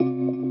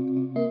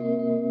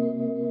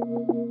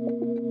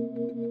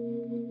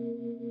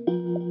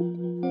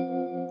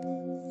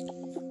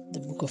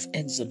book of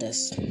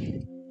Exodus,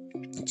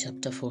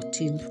 chapter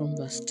 14, from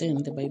verse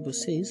 10, the Bible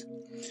says,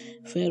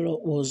 Pharaoh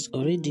was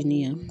already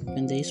near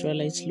when the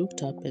Israelites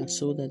looked up and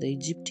saw that the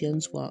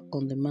Egyptians were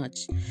on the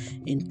march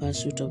in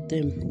pursuit of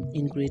them.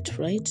 In great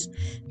fright,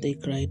 they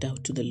cried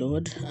out to the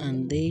Lord,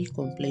 and they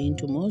complained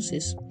to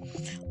Moses,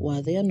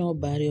 Were there no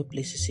burial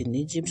places in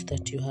Egypt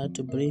that you had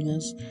to bring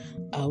us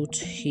out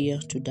here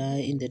to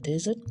die in the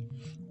desert?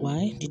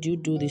 Why did you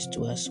do this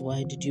to us?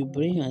 Why did you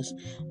bring us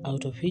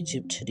out of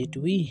Egypt? Did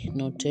we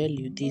not tell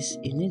you this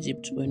in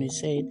Egypt when we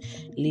said,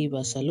 Leave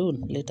us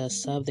alone, let us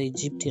serve the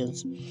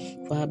Egyptians?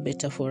 Far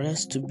better for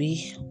us to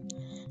be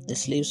the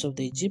slaves of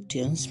the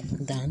Egyptians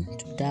than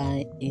to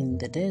die in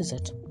the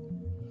desert.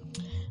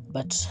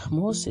 But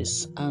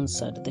Moses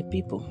answered the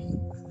people,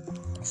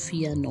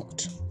 Fear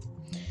not,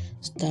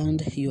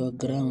 stand your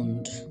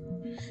ground,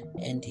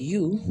 and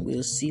you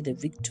will see the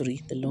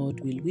victory the Lord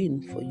will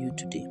win for you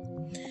today.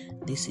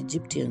 These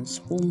Egyptians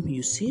whom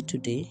you see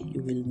today,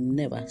 you will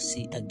never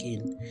see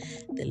again.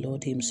 The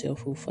Lord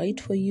himself will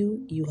fight for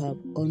you. You have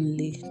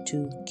only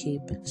to keep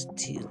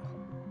still.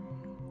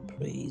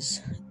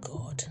 Praise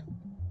God.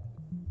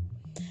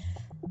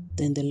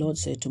 Then the Lord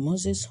said to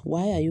Moses,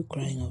 Why are you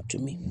crying out to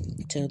me?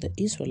 Tell the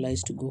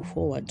Israelites to go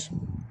forward.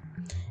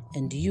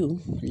 And you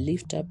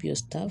lift up your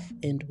staff,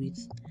 and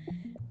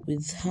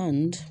with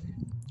hand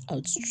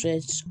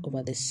outstretched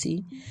over the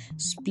sea,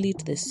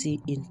 split the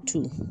sea in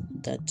two,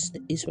 that the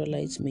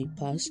Israelites may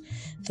pass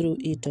through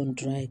it on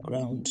dry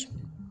ground.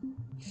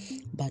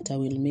 But I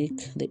will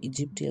make the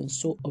Egyptians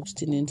so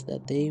obstinate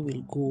that they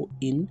will go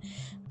in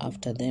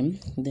after them.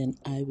 Then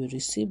I will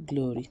receive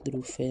glory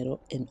through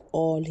Pharaoh and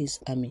all his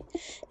army,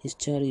 his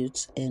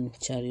chariots and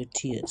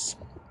charioteers.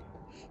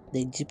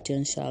 The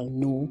Egyptians shall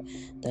know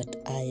that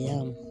I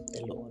am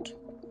the Lord,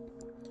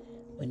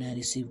 when I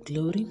receive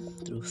glory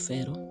through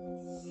Pharaoh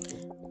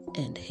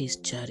and his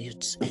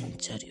chariots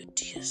and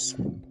charioteers.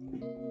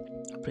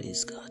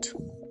 Praise God.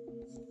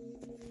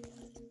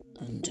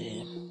 And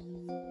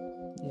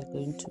we are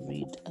going to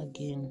read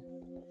again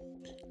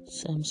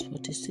Psalms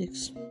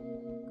 46,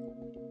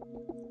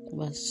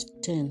 verse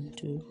 10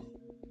 to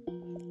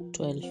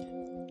 12.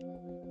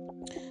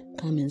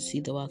 Come and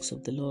see the works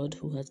of the Lord,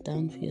 who has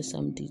done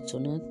fearsome deeds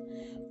on earth,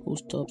 who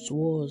stops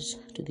wars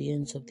to the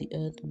ends of the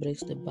earth,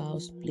 breaks the bow,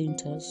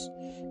 splinters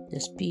the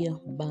spear,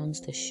 burns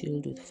the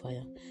shield with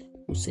fire,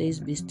 who says,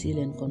 Be still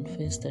and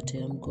confess that I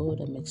am God.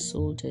 I am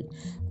exalted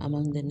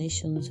among the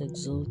nations,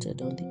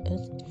 exalted on the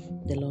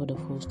earth. The Lord of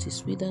hosts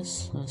is with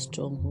us. Our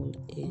stronghold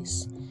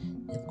is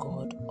the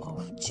God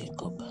of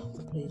Jacob.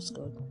 Praise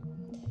God.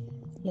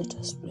 Let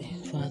us pray.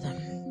 Father,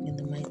 in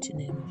the mighty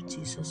name of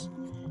Jesus,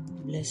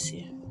 we bless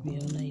you, we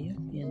honor you,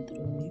 we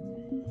enthrone you,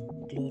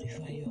 we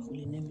glorify your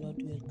holy name. Lord,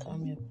 we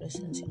welcome your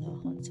presence in our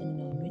hearts and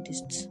in our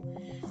midst.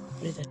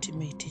 Pray that you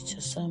may teach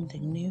us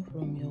something new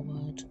from your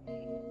word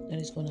that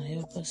is going to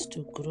help us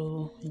to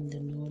grow in the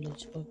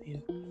knowledge of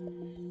you,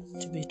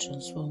 to be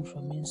transformed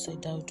from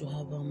inside out, to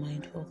have our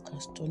mind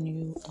focused on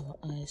you, our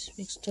eyes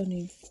fixed on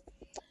you,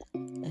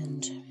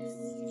 and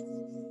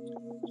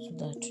so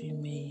that we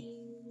may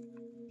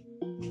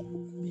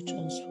be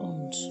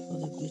transformed for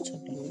the greater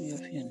glory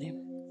of your name.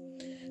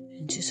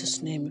 In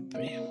Jesus' name we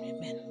pray.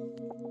 Amen.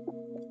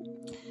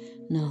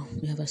 Now,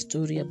 we have a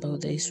story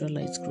about the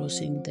Israelites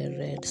crossing the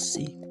Red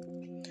Sea.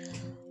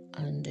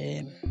 And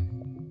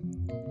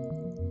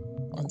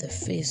on the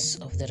face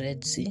of the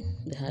Red Sea,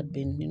 there had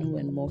been,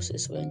 when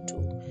Moses went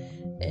to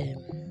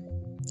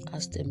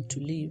ask them to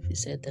leave, he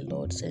said the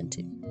Lord sent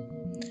him,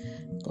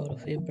 God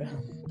of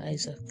Abraham,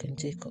 Isaac, and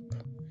Jacob.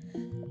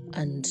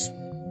 And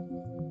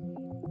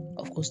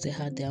of course, they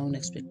had their own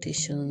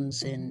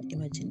expectations and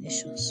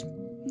imaginations.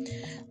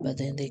 But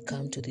then they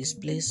come to this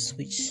place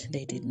which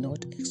they did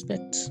not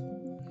expect.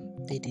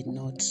 They did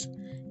not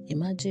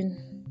imagine,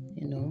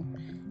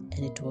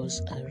 and it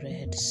was a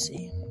Red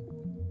Sea.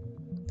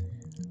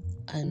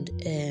 And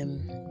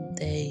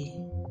they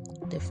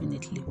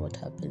definitely, what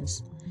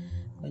happens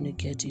when you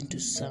get into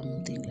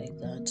something like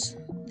that,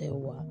 they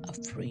were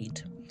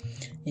afraid.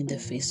 In the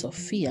face of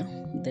fear,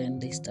 then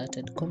they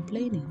started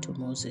complaining to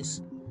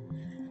Moses.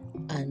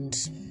 And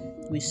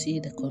we see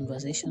the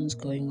conversations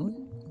going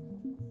on.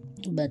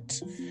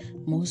 But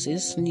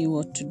Moses knew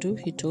what to do.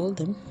 He told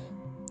them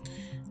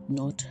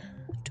not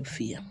to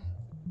fear.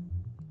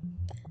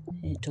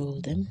 He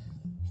told them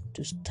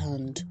to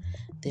stand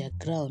their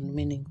ground,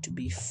 meaning to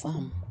be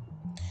firm.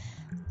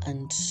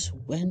 And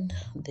when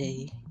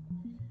they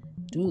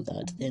do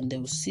that, then they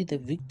will see the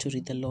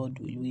victory the Lord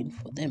will win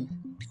for them,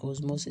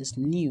 because Moses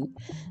knew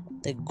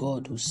the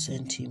God who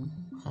sent him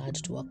had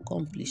to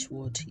accomplish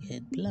what he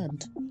had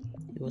planned.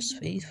 He was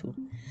faithful.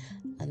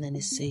 And then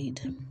he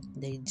said,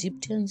 the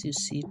Egyptians you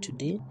see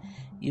today,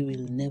 you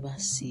will never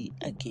see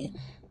again.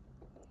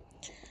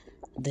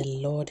 The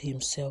Lord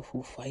himself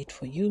will fight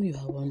for you. You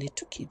have only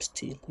to keep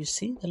still. You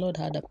see, the Lord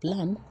had a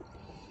plan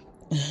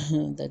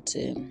that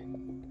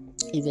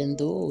even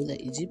though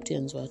the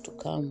Egyptians were to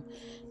come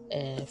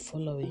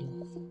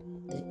following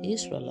the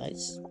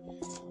Israelites,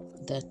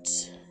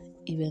 that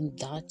even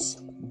that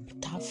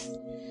tough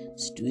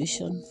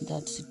situation,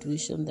 that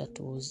situation that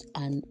was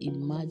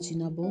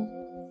unimaginable,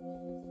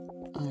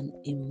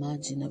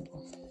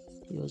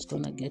 he was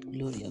going to get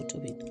glory out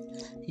of it.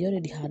 He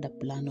already had a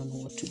plan on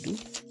what to do.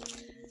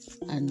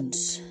 And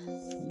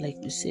like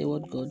we say,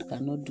 what God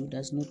cannot do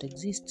does not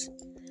exist.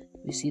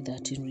 We see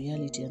that in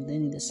reality. And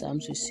then in the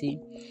Psalms, we see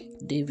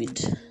David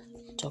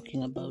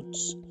talking about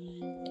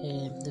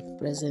the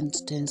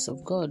present tense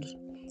of God.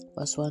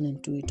 Verse 1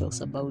 and 2, he talks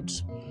about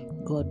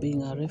God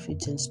being our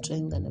refuge and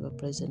strength and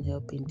ever-present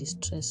help in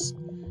distress.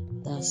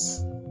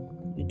 Thus,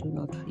 we do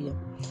not fear.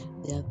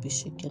 The earth be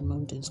shaken,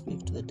 mountains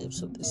quake to the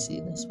depths of the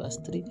sea. That's verse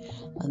 3.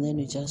 And then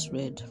we just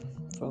read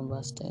from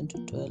verse 10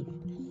 to 12,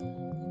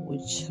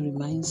 which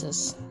reminds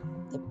us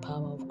the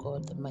power of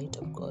God, the might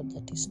of God,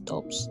 that He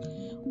stops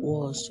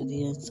wars to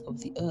the ends of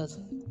the earth.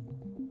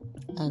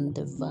 And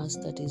the verse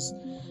that is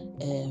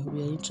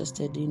we are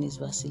interested in is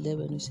verse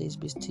 11, which says,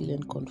 "Be still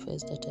and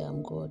confess that I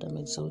am God. I am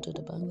exalted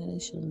among the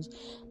nations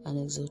and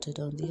exalted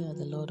on the earth.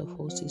 The Lord of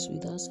hosts is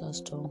with us. Our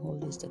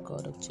stronghold is the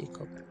God of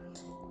Jacob."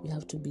 We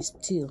have to be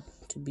still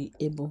to be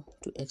able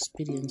to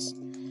experience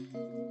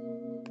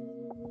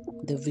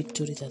the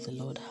victory that the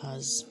Lord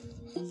has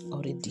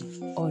already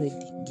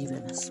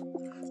given us.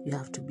 You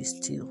have to be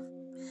still.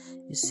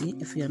 You see,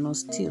 if we are not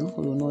still,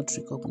 we will not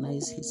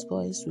recognize His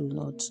voice. We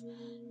will not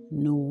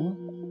know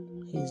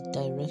His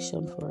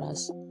direction for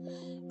us.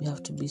 We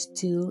have to be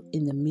still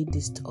in the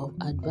midst of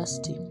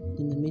adversity,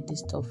 in the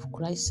midst of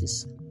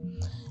crisis,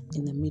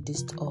 in the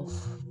midst of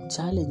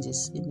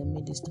challenges, in the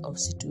midst of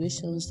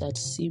situations that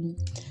seem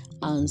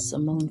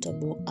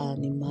unsurmountable,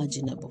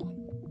 unimaginable.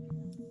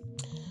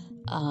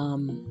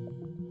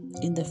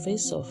 In the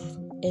face of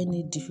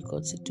any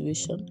difficult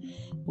situation,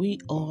 we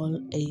all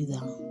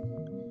either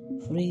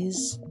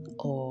freeze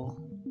or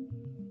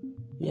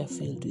we are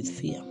filled with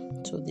fear.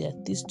 So there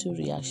are these two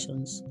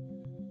reactions,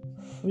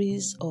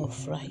 freeze or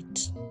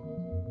fright.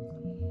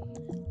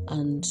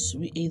 And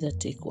we either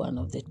take one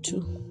of the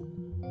two.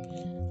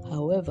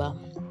 However,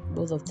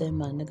 both of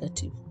them are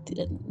negative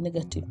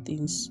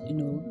things,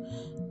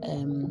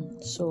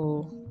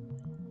 so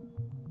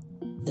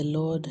the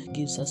Lord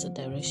gives us a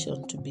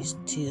direction to be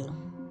still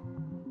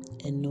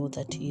and know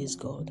that He is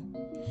God.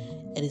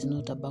 It is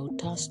not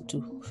about us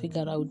to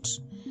figure out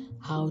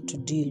how to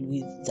deal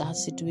with that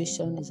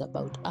situation. It's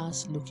about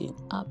us looking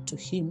up to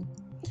Him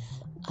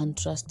and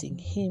trusting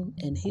Him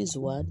and His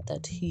word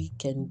that He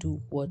can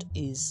do what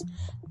is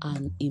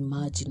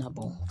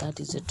unimaginable. That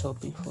is the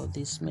topic for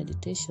this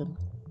meditation,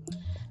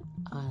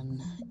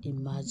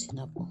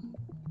 unimaginable.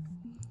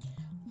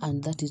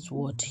 And that is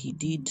what He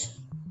did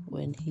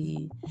when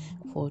He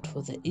fought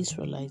for the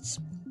Israelites.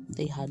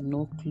 They had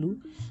no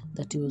clue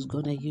that He was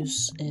going to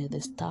use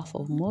the staff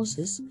of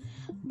Moses,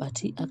 but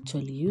He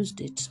actually used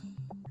it.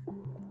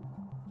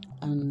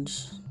 And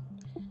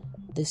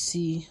the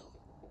sea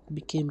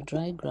became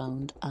dry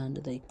ground and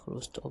they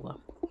crossed over.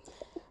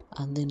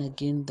 And then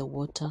again the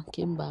water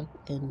came back,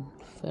 and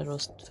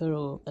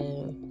Pharaoh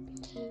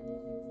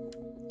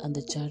and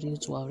the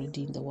chariots were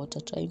already in the water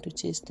trying to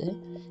chase the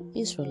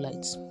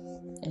Israelites,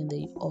 and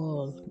they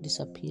all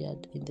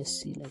disappeared in the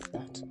sea like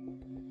that.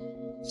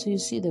 So you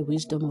see the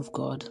wisdom of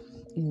God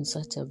in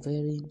such a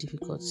very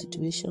difficult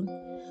situation.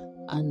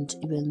 And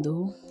even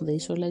though the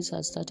Israelites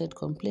had started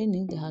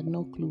complaining, they had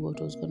no clue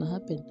what was going to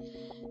happen.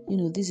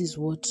 This is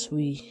what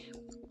we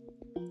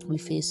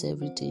face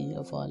every day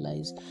of our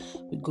lives.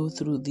 We go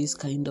through these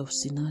kind of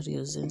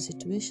scenarios and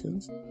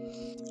situations,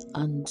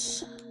 and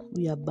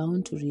we are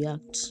bound to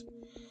react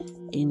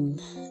in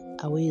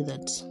a way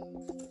that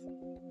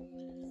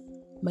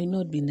might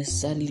not be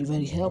necessarily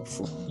very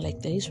helpful,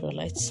 like the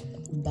Israelites.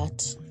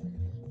 But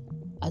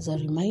as a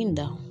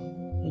reminder,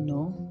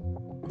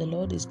 the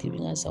Lord is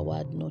giving us a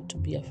word not to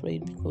be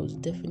afraid, because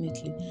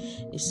definitely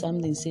if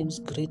something seems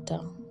greater,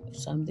 if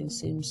something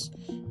seems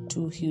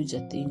too huge a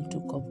thing,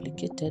 too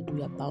complicated,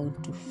 we are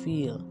bound to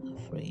feel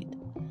afraid.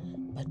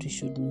 But we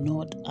should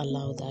not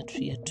allow that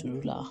fear to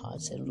rule our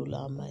hearts and rule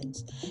our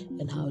minds.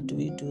 And how do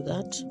we do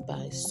that?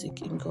 By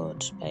seeking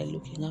God, by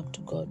looking up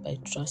to God, by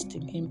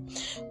trusting Him,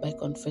 by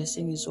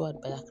confessing His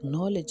word, by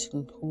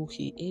acknowledging who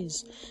He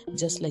is.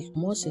 Just like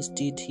Moses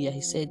did here,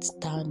 he said,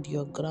 "Stand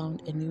your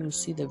ground and you will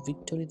see the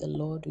victory the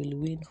Lord will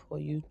win for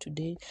you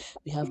today."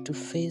 We have to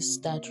face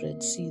that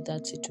Red Sea,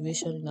 that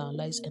situation in our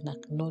lives, and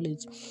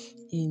acknowledge,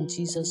 in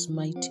Jesus'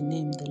 mighty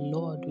name, the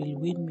Lord will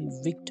win me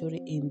victory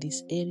in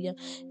this area.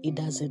 It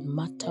doesn't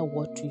matter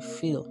what we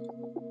feel.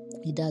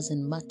 It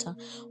doesn't matter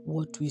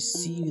what we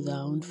see with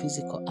our own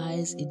physical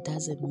eyes. It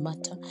doesn't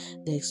matter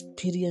the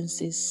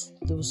experiences,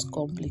 those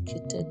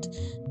complicated,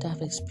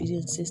 tough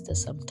experiences that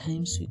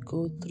sometimes we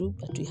go through,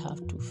 but we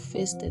have to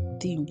face the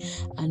thing,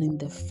 and in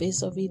the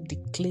face of it,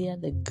 declare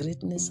the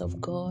greatness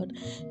of God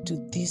to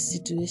this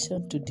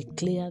situation, to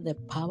declare the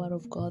power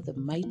of God, the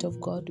might of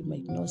God. We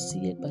might not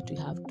see it, but we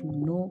have to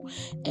know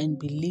and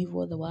believe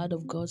what the word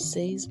of God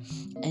says.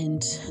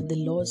 And the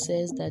Lord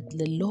says that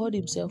the Lord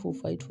Himself will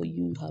fight for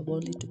you. You have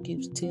only to keep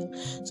still.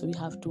 So we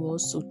have to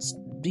also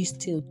be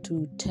still,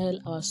 to tell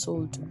our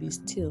soul to be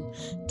still,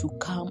 to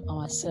calm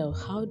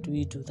ourselves. How do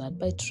we do that?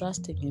 By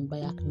trusting Him, by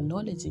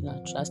acknowledging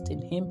our trust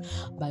in Him,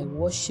 by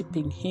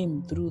worshiping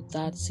Him through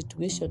that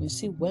situation. You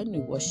see, when we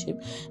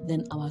worship,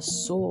 then our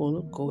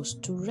soul goes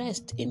to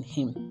rest in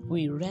Him.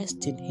 We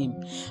rest in Him.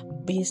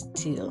 Be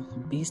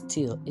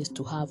still is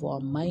to have our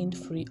mind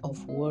free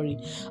of worry,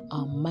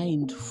 our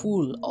mind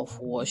full of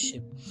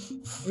worship,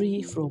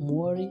 free from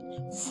worry,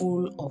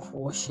 full of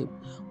worship,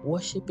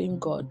 worshiping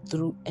God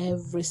through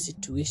every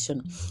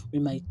situation. We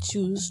might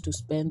choose to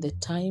spend the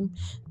time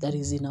that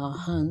is in our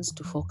hands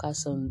to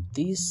focus on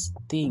this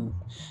thing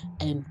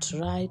and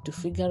try to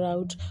figure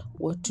out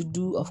what to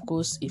do. Of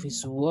course, if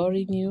it's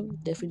worrying you,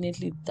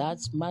 definitely that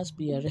must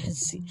be a Red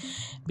Sea,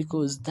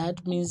 because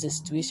that means the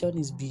situation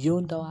is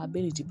beyond our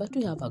ability. But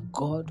we have a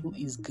God who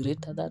is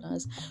greater than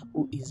us,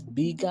 who is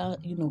bigger,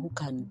 who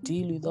can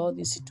deal with all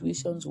these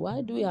situations.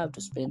 Why do we have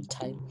to spend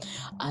time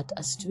at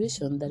a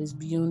situation that is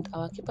beyond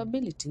our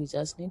capability? We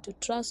just need to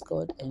trust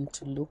God and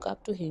to look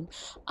up to Him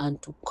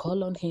and to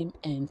call on Him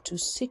and to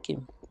seek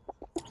Him,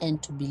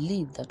 and to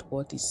believe that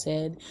what He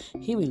said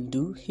He will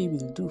do,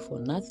 for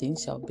nothing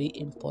shall be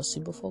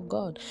impossible for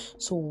God.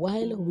 So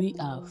while we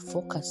are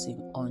focusing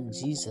on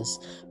Jesus,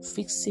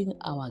 fixing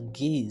our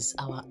gaze,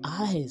 our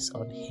eyes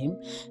on Him,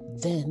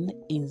 then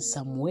in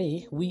some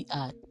way we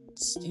are,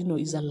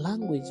 is a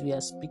language we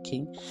are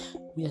speaking.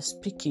 We are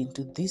speaking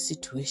to this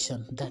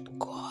situation that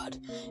God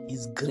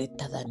is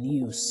greater than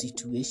you.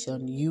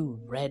 Situation, you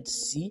Red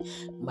Sea,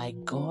 my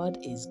God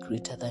is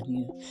greater than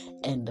you,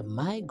 and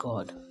my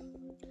God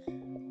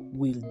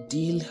will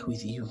deal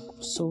with you.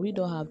 So we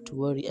don't have to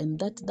worry, and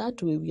that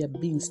way we are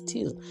being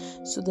still.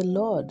 So the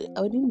Lord,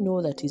 I didn't know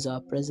that He's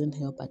our present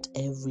help at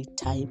every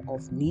time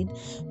of need.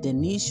 The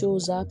need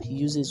shows up, He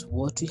uses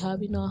what we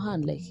have in our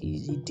hand, like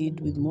he did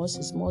with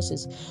Moses.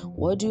 Moses,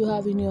 what do you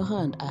have in your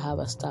hand? I have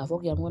a staff.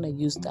 Okay, I'm going to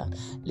use that.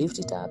 Lift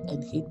it up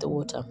and hit the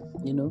water.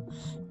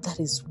 That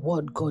is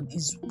what God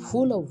is,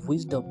 full of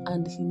wisdom.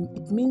 And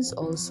it means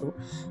also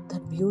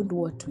that beyond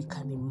what we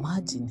can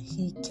imagine,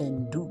 He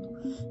can do.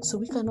 So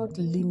we cannot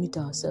limit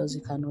ourselves.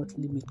 We cannot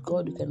limit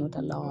God. We cannot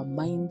allow our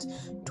mind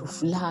to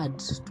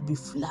be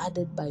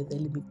flooded by the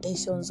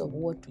limitations of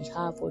what we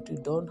have, what we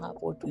don't have,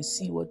 what we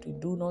see, what we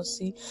do not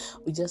see.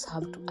 We just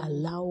have to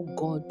allow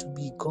God to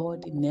be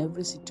God in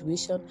every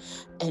situation.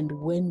 And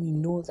when we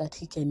know that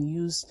He can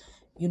use,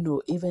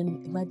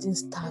 even imagine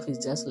staff is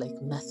just like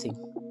nothing.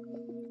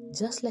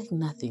 Just like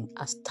nothing,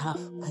 a staff,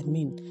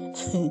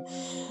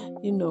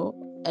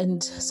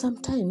 and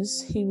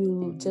sometimes He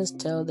will just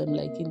tell them,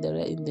 like in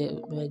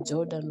the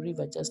Jordan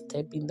River, just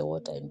step in the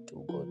water and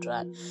to go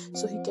dry.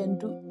 So He can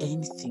do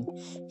anything.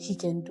 He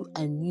can do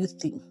a new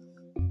thing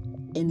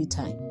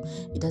anytime.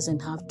 It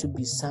doesn't have to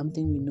be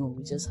something we know.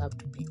 We just have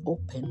to be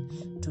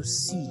open to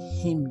see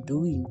Him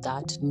doing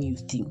that new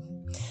thing.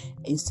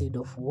 Instead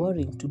of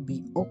worrying, to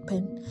be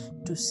open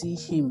to see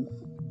Him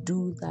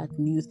do that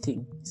new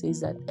thing. It says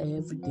that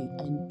every day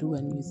and do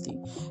a new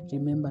thing.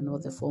 Remember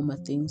not the former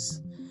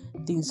things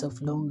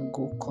of long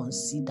ago,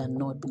 consider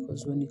not,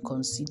 because when you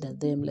consider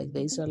them, like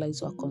the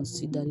Israelites were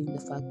considering the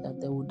fact that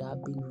they would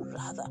have been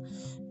rather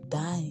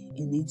die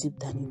in Egypt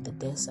than in the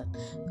desert.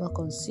 They were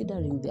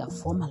considering their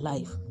former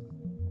life.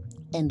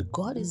 And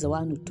God is the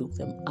one who took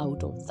them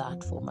out of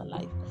that former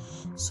life.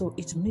 So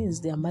it means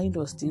their mind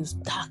was still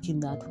stuck in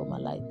that former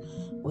life.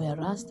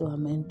 Whereas they were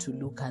meant to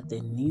look at the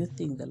new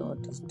thing the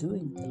Lord is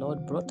doing. The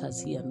Lord brought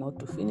us here not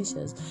to finish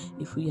us.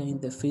 If we are in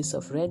the face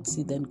of Red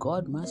Sea, then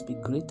God must be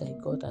greater. He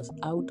got us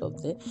out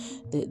of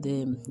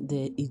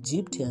the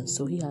Egyptians.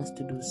 So He has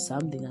to do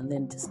something and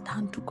then just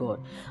stand to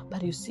God.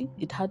 But you see,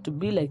 it had to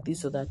be like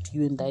this so that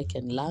you and I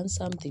can learn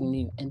something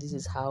new. And this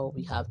is how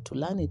we have to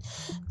learn it.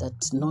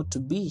 That not to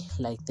be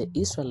like the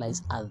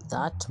Israelites at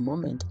that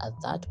moment, at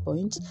that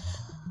point,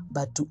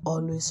 but to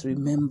always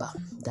remember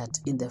that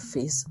in the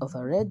face of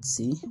a Red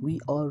Sea, we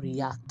all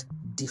react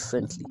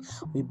differently.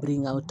 We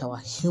bring out our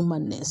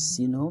humanness,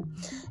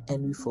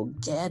 and we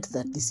forget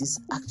that this is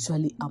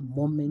actually a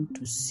moment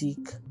to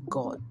seek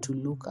God, to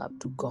look up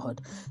to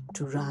God,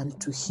 to run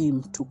to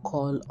Him, to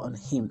call on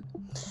Him.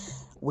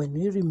 When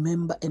we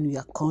remember and we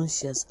are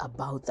conscious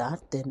about that,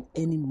 then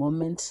any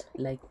moment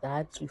like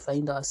that, we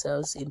find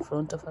ourselves in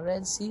front of a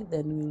Red Sea,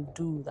 then we'll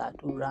do that.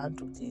 We'll run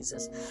to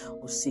Jesus,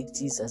 we'll seek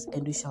Jesus,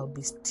 and we shall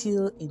be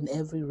still in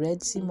every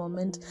Red Sea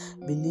moment,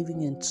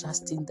 believing and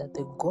trusting that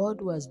the God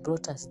who has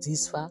brought us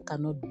this far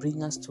cannot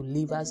bring us to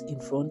leave us in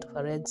front of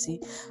a Red Sea.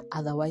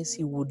 Otherwise,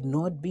 He would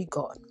not be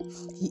God.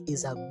 He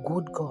is a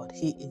good God.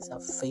 He is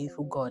a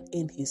faithful God.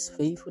 In His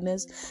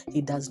faithfulness,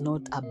 He does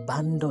not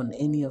abandon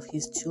any of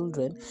His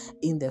children.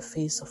 in the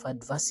face of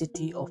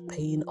adversity, of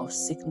pain, of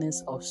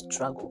sickness, of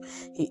struggle.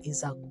 He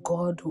is a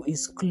God who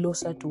is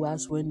closer to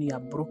us when we are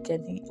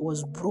broken. He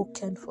was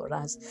broken for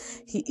us.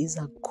 He is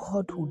a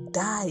God who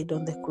died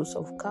on the cross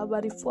of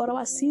Calvary for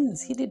our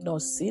sins. He did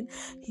not sin.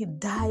 He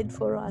died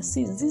for our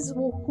sins. This is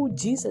who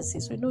Jesus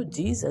is. We know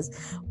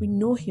Jesus. We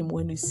know him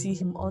when we see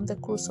him on the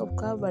cross of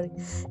Calvary.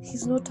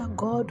 He's not a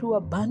God who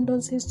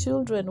abandons his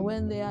children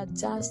when they are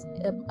just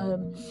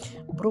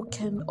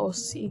broken or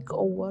sick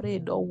or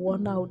worried or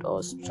worn out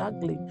or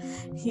struggling.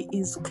 He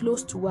is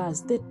close to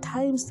us. The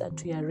times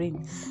that we are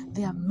in,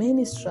 there are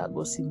many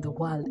struggles in the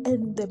world,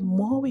 and the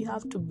more we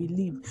have to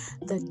believe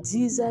that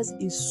Jesus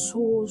is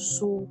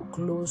so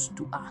close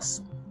to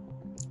us.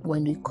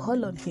 When we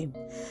call on him,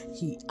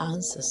 he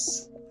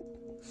answers.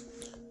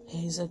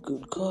 He is a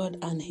good God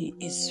and he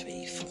is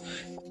faithful.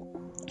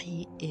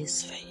 He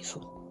is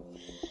faithful.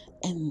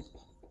 And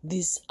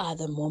these are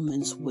the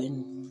moments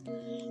when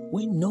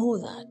we know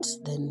that,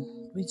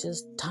 then we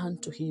just turn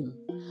to him.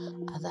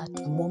 At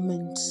that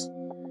moment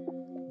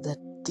that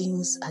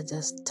things are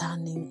just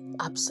turning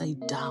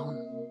upside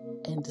down,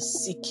 and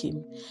seek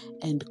him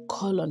and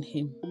call on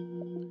him,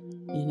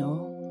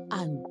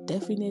 and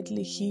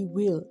definitely he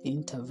will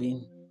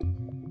intervene.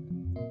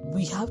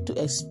 We have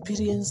to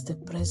experience the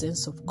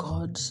presence of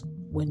God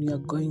when we are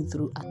going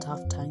through a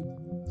tough time,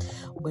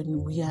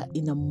 when we are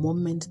in a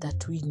moment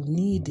that we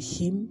need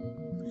him.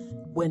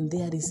 When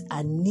there is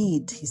a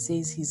need, he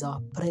says he's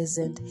our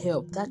present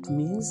help. That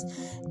means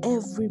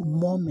every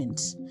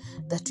moment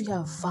that you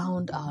have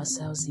found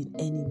ourselves in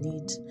any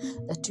need,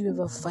 that you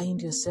ever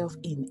find yourself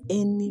in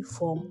any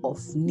form of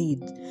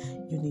need,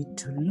 you need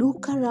to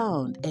look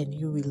around and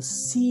you will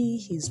see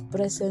his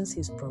presence,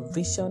 his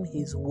provision,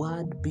 his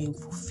word being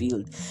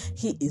fulfilled.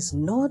 He is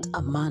not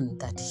a man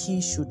that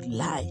he should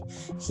lie.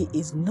 He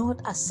is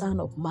not a son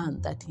of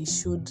man that he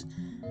should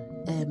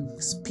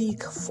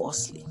speak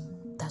falsely.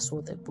 That's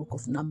what the book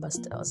of Numbers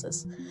tells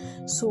us.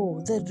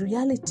 So the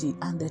reality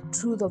and the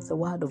truth of the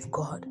word of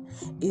God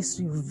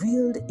is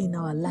revealed in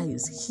our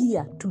lives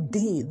here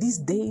today, these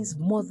days,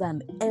 more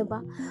than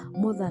ever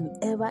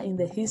in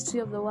the history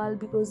of the world,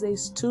 because there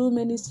is too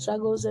many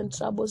struggles and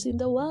troubles in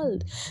the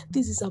world.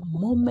 This is a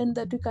moment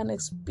that we can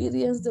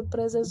experience the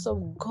presence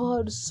of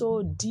God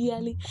so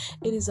dearly.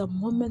 It is a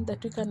moment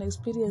that we can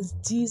experience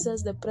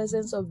Jesus, the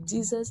presence of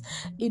Jesus,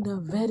 in a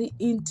very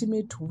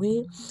intimate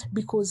way,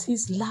 because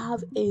his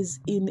love is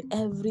in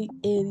every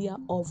area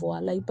of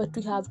our life. But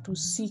we have to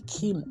seek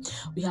him.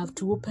 We have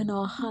to open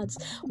our hearts.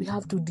 We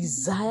have to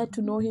desire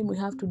to know him. We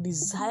have to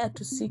desire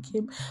to seek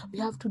him. We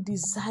have to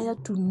desire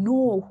to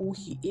know who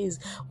he is.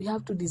 We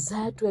have to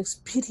desire to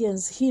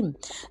experience him.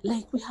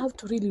 Like, we have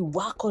to really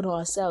work on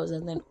ourselves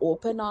and then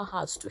open our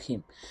hearts to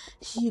him.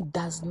 He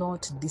does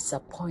not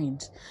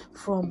disappoint.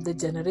 From the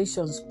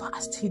generations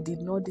past, he did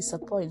not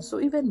disappoint.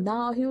 So even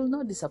now, he will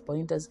not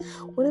disappoint us.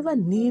 Whatever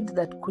need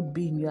that could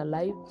be in your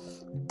life,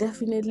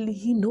 definitely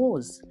he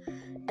knows.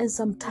 And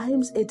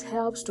sometimes it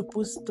helps to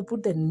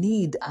put the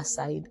need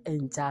aside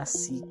and just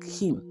seek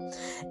him.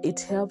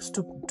 It helps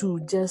to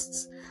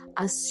just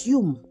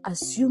assume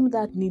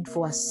that need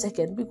for a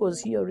second,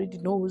 because he already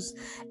knows,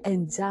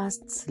 and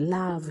just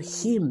love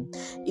him.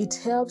 It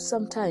helps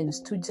sometimes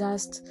to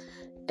just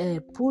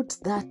put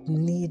that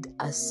need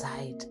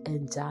aside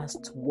and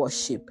just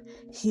worship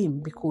him,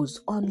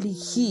 because only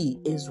he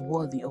is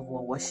worthy of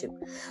our worship.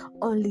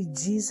 Only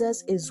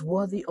Jesus is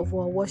worthy of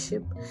our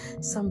worship.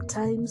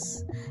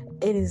 Sometimes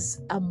it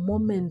is a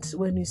moment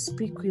when we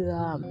speak with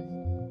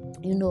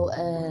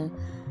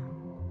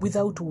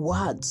without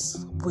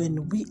words,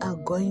 when we are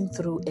going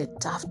through a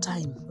tough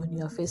time, when we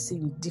are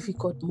facing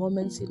difficult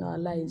moments in our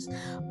lives,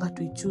 but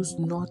we choose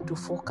not to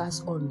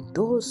focus on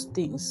those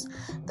things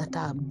that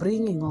are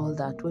bringing all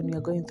that, when we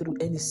are going through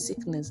any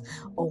sickness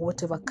or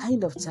whatever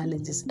kind of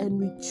challenges, and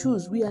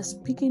we are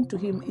speaking to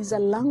him, is a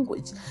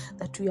language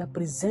that we are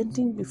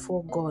presenting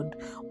before God.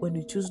 When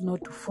we choose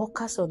not to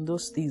focus on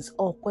those things,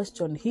 or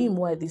question him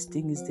why this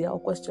thing is there, or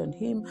question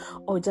him,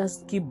 or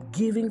just keep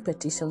giving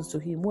petitions to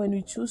him, when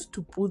we choose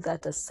to put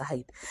that aside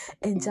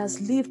and just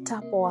lift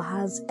up our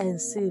hands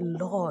and say,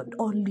 Lord,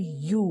 only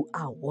you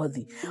are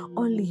worthy,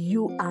 only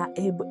you are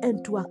able,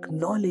 and to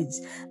acknowledge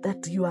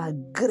that you are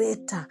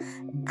greater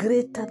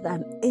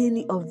than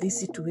any of these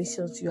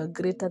situations, you are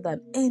greater than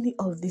any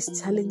of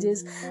these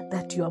challenges,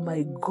 that you are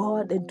my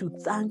God, and to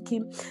thank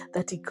him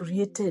that he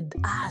created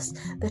us,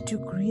 that you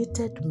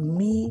created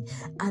me,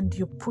 and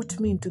you put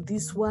me into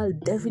this world.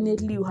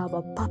 Definitely you have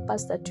a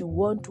purpose that you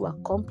want to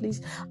accomplish,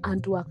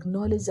 and to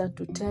acknowledge and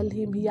to tell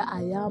him, here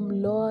I am,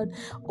 Lord.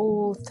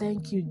 Oh,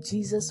 thank you,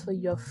 Jesus, for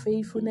your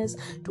faithfulness.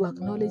 To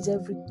acknowledge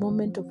every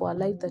moment of our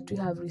life that we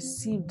have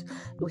received,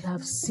 we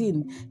have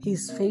seen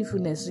his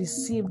faithfulness,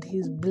 received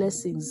his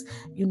blessings,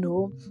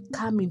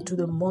 come into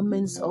the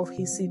moments of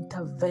his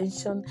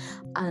intervention,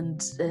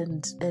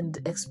 and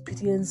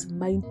experience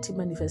mighty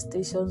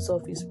manifestations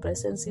of his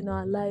presence in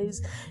our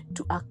lives.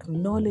 To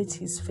acknowledge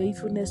his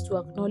faithfulness, to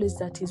acknowledge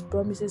that his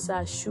promises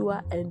are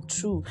sure and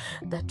true,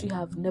 that we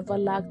have never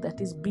lacked, that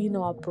he's been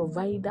our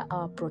provider,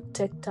 our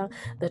protector,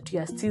 that you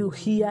are still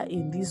here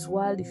in this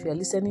world. If you are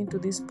listening to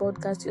this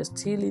podcast, you're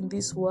still in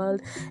this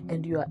world,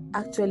 and you are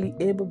actually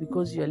able,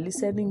 because you're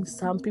listening.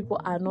 Some people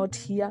are not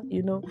here,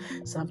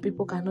 some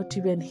people cannot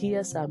even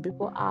hear, some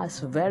people are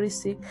very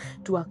sick,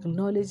 to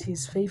acknowledge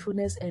his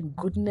faithfulness and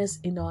goodness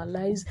in our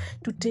lives,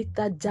 to take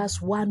that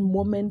just one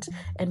moment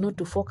and not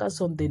to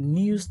focus on the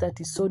news that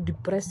is so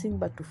depressing,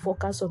 but to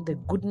focus on the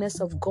goodness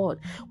of God.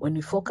 When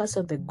we focus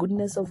on the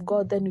goodness of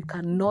God, then we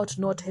cannot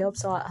not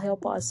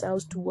help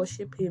ourselves to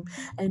worship him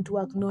and to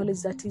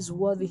acknowledge that he's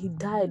worthy. He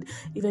died.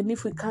 Even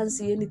if we can't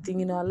see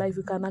anything in our life,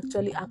 we can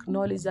actually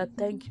acknowledge that,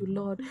 thank you,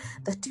 Lord,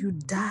 that you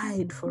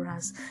died for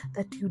us,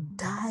 that you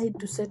died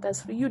to set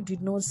us free. You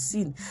did not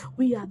sin.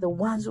 We are the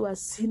ones who are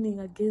sinning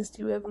against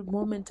you every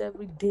moment,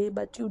 every day,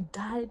 but you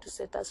died to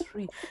set us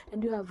free.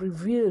 And you have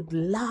revealed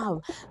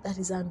love that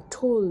is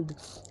untold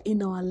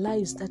in our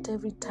lives, that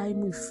every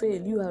time we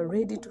fail, you are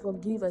ready to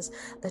forgive us,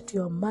 that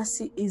your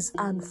mercy is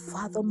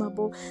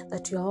unfathomable,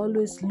 that you are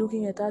always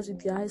looking at us with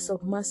the eyes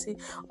of mercy,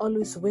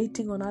 always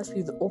waiting on us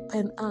with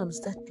open arms,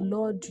 that,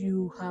 Lord,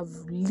 you have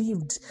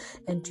lived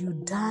and you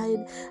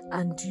died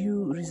and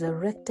you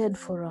resurrected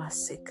for our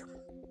sake.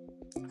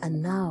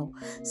 And now,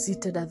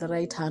 seated at the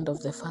right hand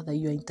of the Father,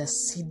 you are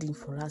interceding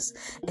for us,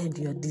 and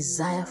your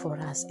desire for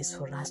us is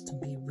for us to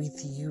be with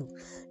you.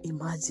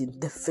 Imagine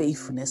the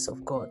faithfulness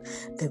of God,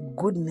 the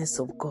goodness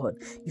of God.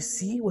 You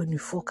see, when we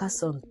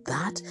focus on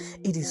that,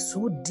 it is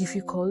so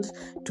difficult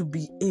to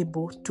be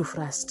able to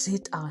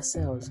frustrate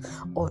ourselves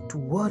or to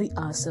worry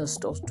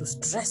ourselves, or to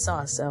stress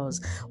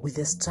ourselves with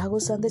the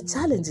struggles and the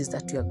challenges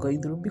that we are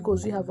going through,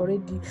 because we have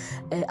already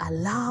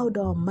allowed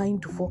our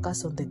mind to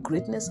focus on the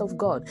greatness of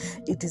God.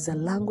 It is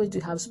a language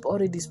we have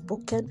already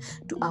spoken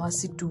to our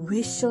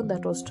situation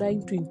that was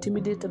trying to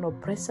intimidate and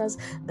oppress us,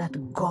 that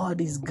God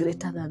is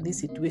greater than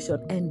this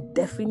situation. And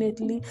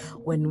definitely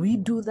when we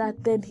do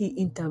that, then he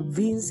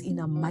intervenes in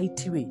a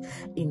mighty way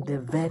in the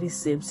very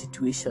same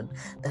situation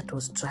that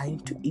was trying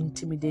to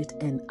intimidate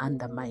and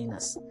undermine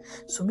us.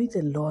 So may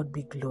the Lord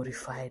be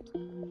glorified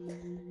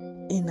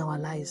in our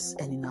lives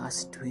and in our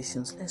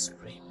situations. Let's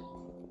pray.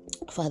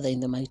 Father, in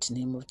the mighty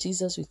name of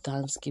Jesus, with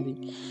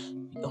thanksgiving,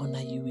 we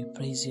honor you, we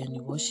praise you, and we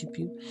worship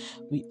you.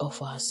 We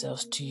offer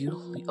ourselves to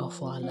you. We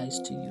offer our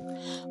lives to you.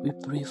 We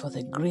pray for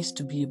the grace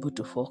to be able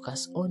to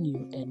focus on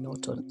you and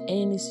not on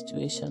any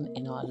situation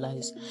in our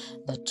lives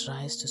that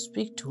tries to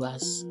speak to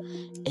us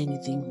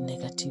anything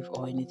negative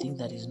or anything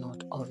that is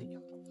not of you.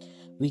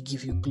 We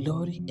give you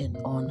glory and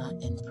honor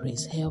and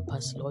praise. Help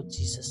us, Lord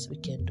Jesus. We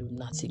can do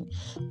nothing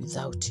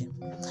without you.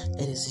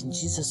 It is in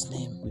Jesus'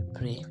 name we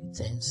pray with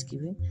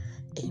thanksgiving.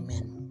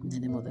 Amen. In the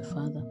name of the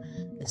Father,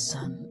 the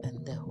Son,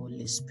 and the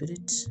Holy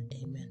Spirit.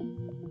 Amen.